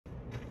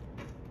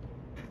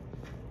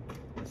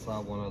saw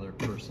one other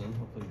person.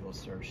 Hopefully we'll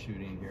start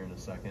shooting here in a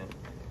second.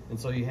 And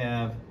so you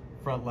have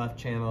front left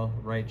channel,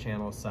 right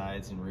channel,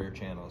 sides, and rear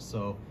channels.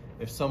 So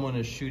if someone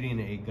is shooting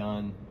a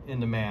gun in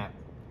the map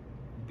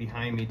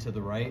behind me to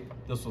the right,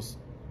 this will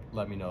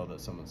let me know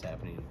that someone's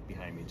happening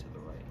behind me to the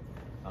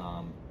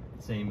right.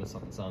 Same as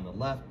something's on the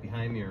left,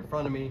 behind me or in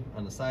front of me,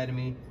 on the side of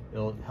me,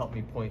 it'll help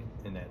me point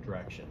in that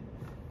direction.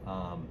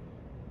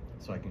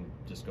 So I can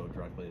just go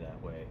directly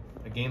that way.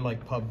 A game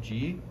like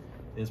PUBG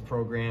is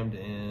programmed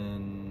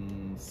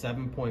in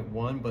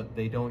 7.1, but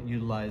they don't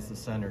utilize the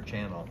center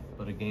channel.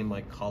 But a game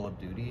like Call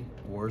of Duty,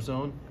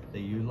 Warzone, they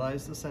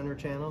utilize the center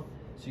channel.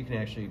 So you can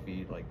actually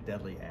be like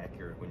deadly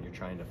accurate when you're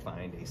trying to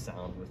find a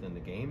sound within the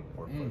game,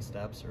 or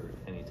footsteps, or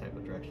any type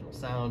of directional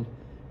sound.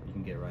 You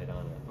can get right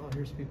on it. Oh,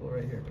 here's people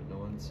right here, but no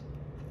one's,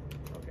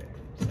 okay,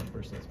 so that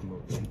person's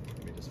moving.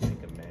 Let me just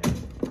make them mad.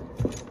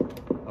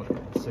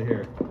 Okay, so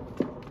here,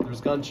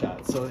 there's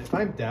gunshots. So if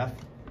I'm deaf,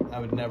 I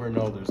would never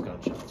know there's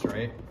gunshots,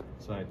 right?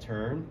 So I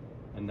turn,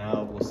 and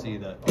now we'll see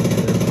that, okay,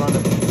 they're in front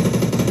of me. I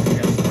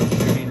got someone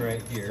shooting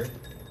right here.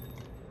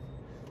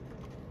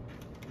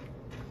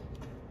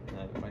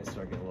 That might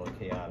start getting a little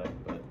chaotic,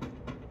 but.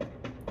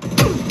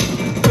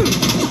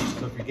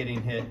 So if you're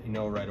getting hit, you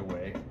know right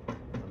away.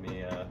 Let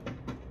me, over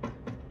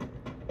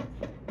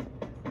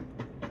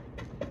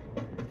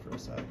here for a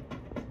sec.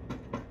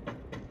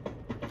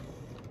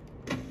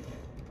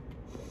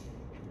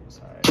 Just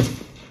hide.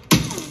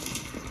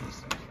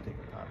 Just take a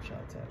pop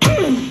shots at it.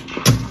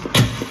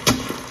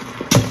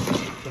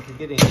 So if you're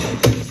getting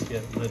hit, you just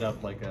get lit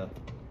up like a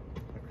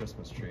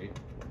Christmas tree.